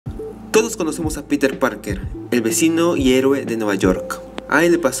Todos conocemos a Peter Parker, el vecino y héroe de Nueva York. A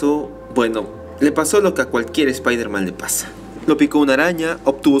él le pasó, le pasó lo que a cualquier Spider-Man le pasa. Lo picó una araña,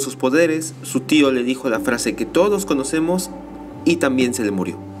 obtuvo sus poderes, su tío le dijo la frase que todos conocemos y también se le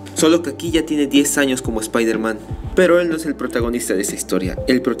murió. Solo que aquí ya tiene 10 años como Spider-Man, pero él no es el protagonista de esa historia.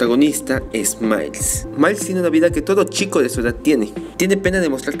 El protagonista es Miles. Miles tiene una vida que todo chico de su edad tiene. Tiene pena de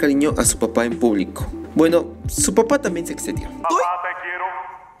mostrar cariño a su papá en público. Bueno, su papá también se excedió. Papá,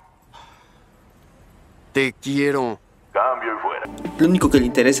 te quiero. Cambio y fuera. Lo único que le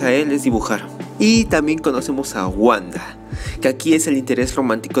interesa a él es dibujar. Y también conocemos a Wanda, que aquí es el interés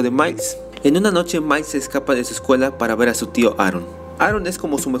romántico de Miles. En una noche Miles se escapa de su escuela para ver a su tío Aaron. Aaron es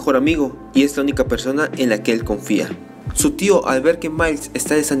como su mejor amigo y es la única persona en la que él confía. Su tío, al ver que Miles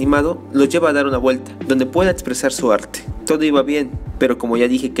está desanimado, lo lleva a dar una vuelta, donde pueda expresar su arte. Todo iba bien, pero como ya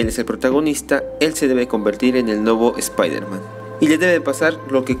dije que él es el protagonista, él se debe convertir en el nuevo Spider-Man. Y le debe pasar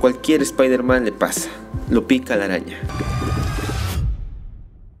lo que cualquier Spider-Man le pasa: lo pica la araña.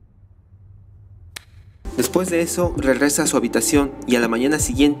 Después de eso, regresa a su habitación y a la mañana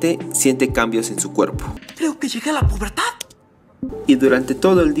siguiente siente cambios en su cuerpo. Creo que llegué a la pubertad. Y durante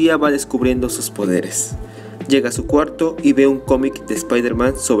todo el día va descubriendo sus poderes. Llega a su cuarto y ve un cómic de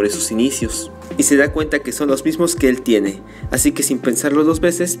Spider-Man sobre sus inicios. Y se da cuenta que son los mismos que él tiene, así que sin pensarlo dos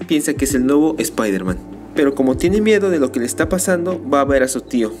veces piensa que es el nuevo Spider-Man. Pero como tiene miedo de lo que le está pasando, va a ver a su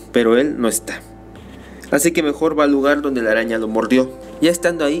tío, pero él no está. Así que mejor va al lugar donde la araña lo mordió. Ya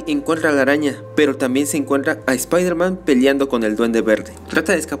estando ahí encuentra a la araña, pero también se encuentra a Spider-Man peleando con el Duende Verde.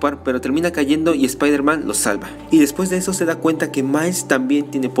 Trata de escapar, pero termina cayendo y Spider-Man lo salva. Y después de eso se da cuenta que Miles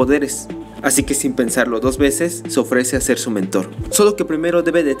también tiene poderes. Así que sin pensarlo dos veces, se ofrece a ser su mentor. Solo que primero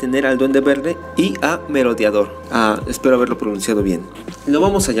debe detener al Duende Verde y a Merodeador. Espero haberlo pronunciado bien. Lo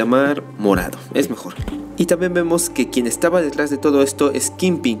vamos a llamar Morado, es mejor. Y también vemos que quien estaba detrás de todo esto es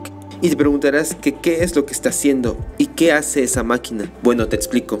Kingpin. Y te preguntarás que qué es lo que está haciendo y qué hace esa máquina. Bueno, te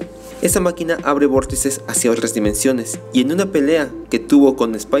explico. Esa máquina abre vórtices hacia otras dimensiones, y en una pelea que tuvo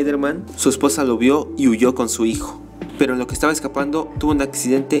con Spider-Man, su esposa lo vio y huyó con su hijo. Pero en lo que estaba escapando tuvo un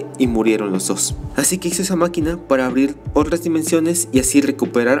accidente y murieron los dos. Así que hizo esa máquina para abrir otras dimensiones y así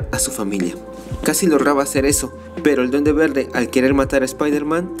recuperar a su familia. Casi lograba hacer eso, pero el Duende Verde, al querer matar a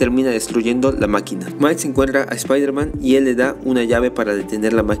Spider-Man, termina destruyendo la máquina. Miles encuentra a Spider-Man y él le da una llave para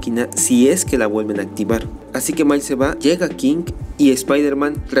detener la máquina si es que la vuelven a activar. Así que Miles se va, llega King y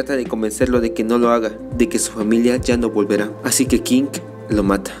Spider-Man trata de convencerlo de que no lo haga, de que su familia ya no volverá. Así que King lo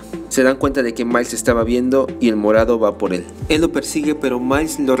mata. Se dan cuenta de que Miles estaba viendo y el morado va por él. Él lo persigue, pero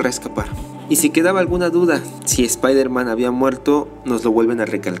Miles logra escapar. Y si quedaba alguna duda si Spider-Man había muerto, nos lo vuelven a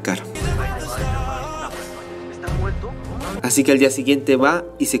recalcar. Así que al día siguiente va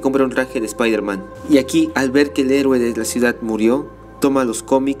y se compra un traje de Spider-Man. Y aquí, al ver que el héroe de la ciudad murió, toma los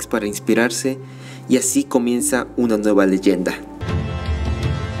cómics para inspirarse y así comienza una nueva leyenda.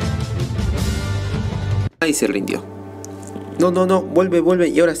 Ahí se rindió. No, vuelve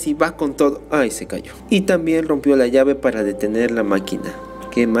y ahora sí va con todo. Ay, se cayó. Y también rompió la llave para detener la máquina.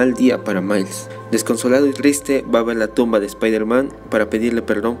 Qué mal día para Miles. Desconsolado y triste va a ver la tumba de Spider-Man para pedirle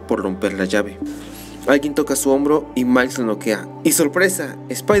perdón por romper la llave. Alguien toca su hombro y Miles lo noquea. ¡Y sorpresa!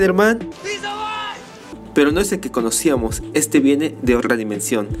 ¡Spider-Man! Pero no es el que conocíamos, este viene de otra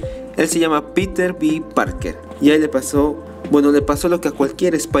dimensión. Él se llama Peter B. Parker. Y a él le pasó lo que a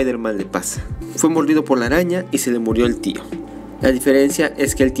cualquier Spider-Man le pasa. Fue mordido por la araña y se le murió el tío. La diferencia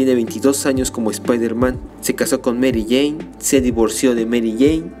es que él tiene 22 años como Spider-Man. Se casó con Mary Jane, se divorció de Mary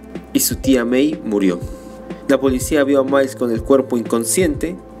Jane y su tía May murió. La policía vio a Miles con el cuerpo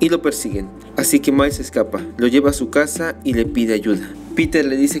inconsciente y lo persiguen. Así que Miles escapa, lo lleva a su casa y le pide ayuda. Peter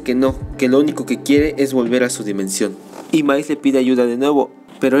le dice que no, que lo único que quiere es volver a su dimensión. Y Miles le pide ayuda de nuevo,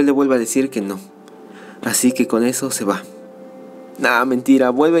 pero él le vuelve a decir que no. Así que con eso se va. Nah,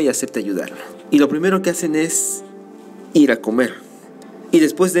 mentira, vuelve y acepta ayudarlo. Y lo primero que hacen es ir a comer. Y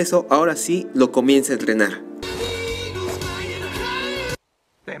después de eso, ahora sí, lo comienza a entrenar.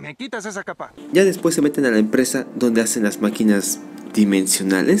 Te me quitas esa capa. Ya después se meten a la empresa donde hacen las máquinas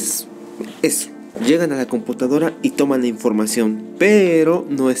dimensionales. Eso. Llegan a la computadora y toman la información, pero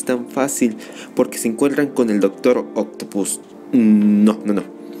no es tan fácil porque se encuentran con el Doctor Octopus. No,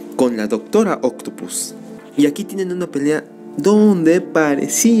 con la Doctora Octopus. Y aquí tienen una pelea donde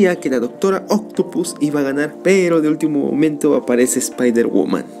parecía que la Doctora Octopus iba a ganar, pero de último momento aparece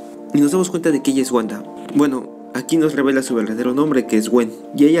Spider-Woman. Y nos damos cuenta de que ella es Wanda. Bueno, aquí nos revela su verdadero nombre, que es Gwen.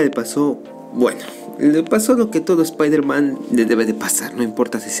 Y a ella le pasó lo que todo Spider-Man le debe de pasar, no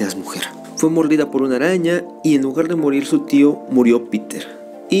importa si seas mujer. Fue mordida por una araña y en lugar de morir su tío, murió Peter.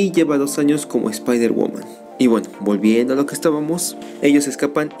 Y lleva 2 años como Spider-Woman. Y bueno, volviendo a lo que estábamos, ellos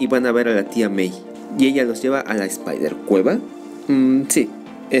escapan y van a ver a la tía May. Y ella los lleva a la Spider Cueva. Sí,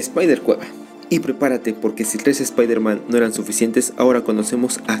 Spider Cueva. Y prepárate porque si 3 Spider-Man no eran suficientes, ahora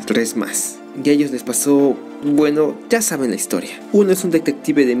conocemos a 3 más. Y a ellos les pasó, bueno, ya saben la historia. Uno es un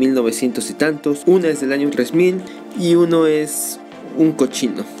detective de 1900 y tantos, uno es del año 3000 y uno es un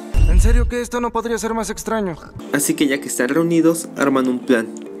cochino. ¿En serio que esto no podría ser más extraño? Así que ya que están reunidos, arman un plan.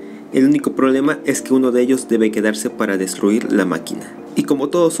 El único problema es que uno de ellos debe quedarse para destruir la máquina. Y como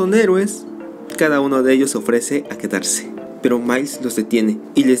todos son héroes, cada uno de ellos ofrece a quedarse. Pero Miles los detiene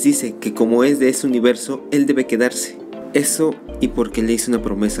y les dice que como es de ese universo, él debe quedarse. Eso y porque le hizo una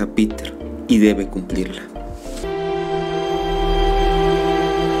promesa a Peter y debe cumplirla.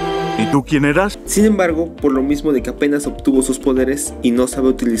 ¿Y tú quién eras? Sin embargo, por lo mismo de que apenas obtuvo sus poderes y no sabe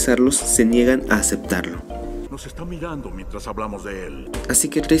utilizarlos, se niegan a aceptarlo. Nos está mirando mientras hablamos de él. Así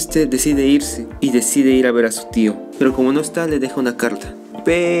que triste decide irse y decide ir a ver a su tío. Pero como no está, le deja una carta.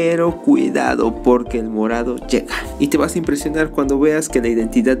 Pero cuidado porque el morado llega. Y te vas a impresionar cuando veas que la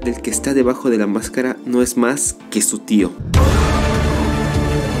identidad del que está debajo de la máscara no es más que su tío.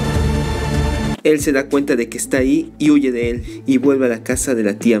 Él se da cuenta de que está ahí y huye de él y vuelve a la casa de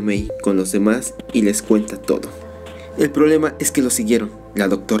la tía May con los demás y les cuenta todo. El problema es que lo siguieron la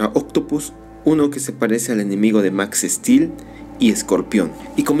doctora Octopus, uno que se parece al enemigo de Max Steel y Escorpión,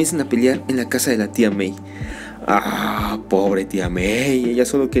 y comienzan a pelear en la casa de la tía May. Ah, pobre tía May, ella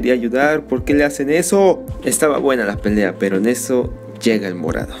solo quería ayudar, ¿por qué le hacen eso? Estaba buena la pelea, pero en eso llega el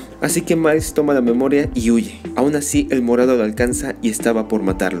morado. Así que Miles toma la memoria y huye. Aún así el morado lo alcanza y estaba por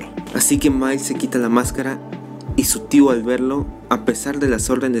matarlo. Así que Miles se quita la máscara y su tío al verlo, a pesar de las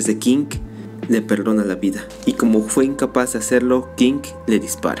órdenes de King, le perdona la vida. Y como fue incapaz de hacerlo, King le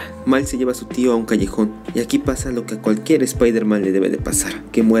dispara. Miles se lleva a su tío a un callejón y aquí pasa lo que a cualquier Spider-Man le debe de pasar,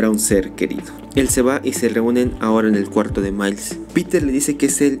 que muera un ser querido. Él se va y se reúnen ahora en el cuarto de Miles. Peter le dice que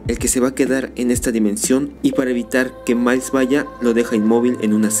es él el que se va a quedar en esta dimensión y para evitar que Miles vaya, lo deja inmóvil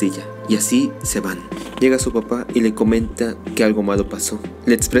en una silla. Y así se van. Llega su papá y le comenta que algo malo pasó.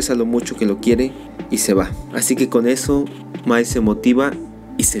 Le expresa lo mucho que lo quiere y se va. Así que con eso, Miles se motiva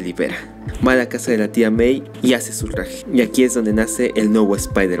y se libera. Va a la casa de la tía May y hace su traje. Y aquí es donde nace el nuevo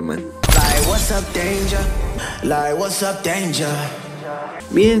Spider-Man.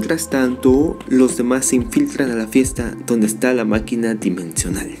 Mientras tanto, los demás se infiltran a la fiesta donde está la máquina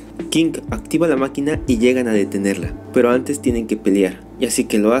dimensional. King activa la máquina y llegan a detenerla, pero antes tienen que pelear, y así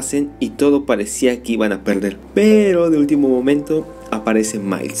que lo hacen y todo parecía que iban a perder. Pero de último momento aparece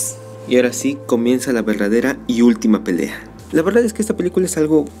Miles. Y ahora sí comienza la verdadera y última pelea. La verdad es que esta película es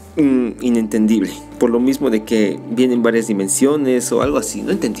algo inentendible, por lo mismo de que vienen varias dimensiones o algo así,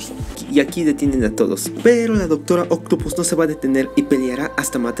 no entendí. Y aquí detienen a todos, pero la doctora Octopus no se va a detener y peleará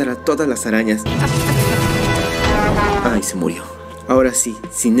hasta matar a todas las arañas. Ay, se murió. Ahora sí,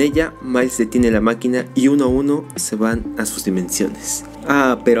 sin ella, Miles detiene la máquina y uno a uno se van a sus dimensiones.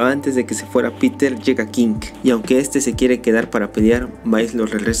 Ah, pero antes de que se fuera Peter, llega King, y aunque este se quiere quedar para pelear, Miles lo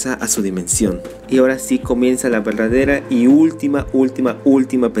regresa a su dimensión. Y ahora sí comienza la verdadera y última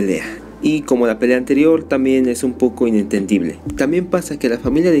pelea. Y como la pelea anterior, también es un poco inentendible. También pasa que la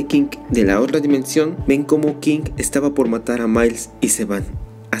familia de King de la otra dimensión ven como King estaba por matar a Miles y se van.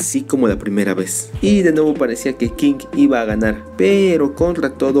 Así como la primera vez. Y de nuevo parecía que King iba a ganar, pero contra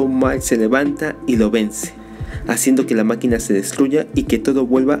todo Miles se levanta y lo vence, haciendo que la máquina se destruya y que todo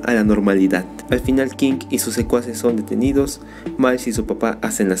vuelva a la normalidad. Al final King y sus secuaces son detenidos, Miles y su papá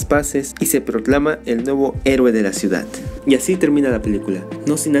hacen las paces y se proclama el nuevo héroe de la ciudad. Y así termina la película,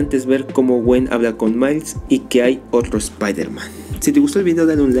 no sin antes ver cómo Gwen habla con Miles y que hay otro Spider-Man. Si te gustó el video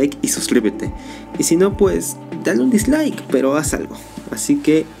dale un like y suscríbete, y si no pues dale un dislike, pero haz algo. Así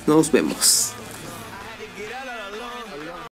que nos vemos.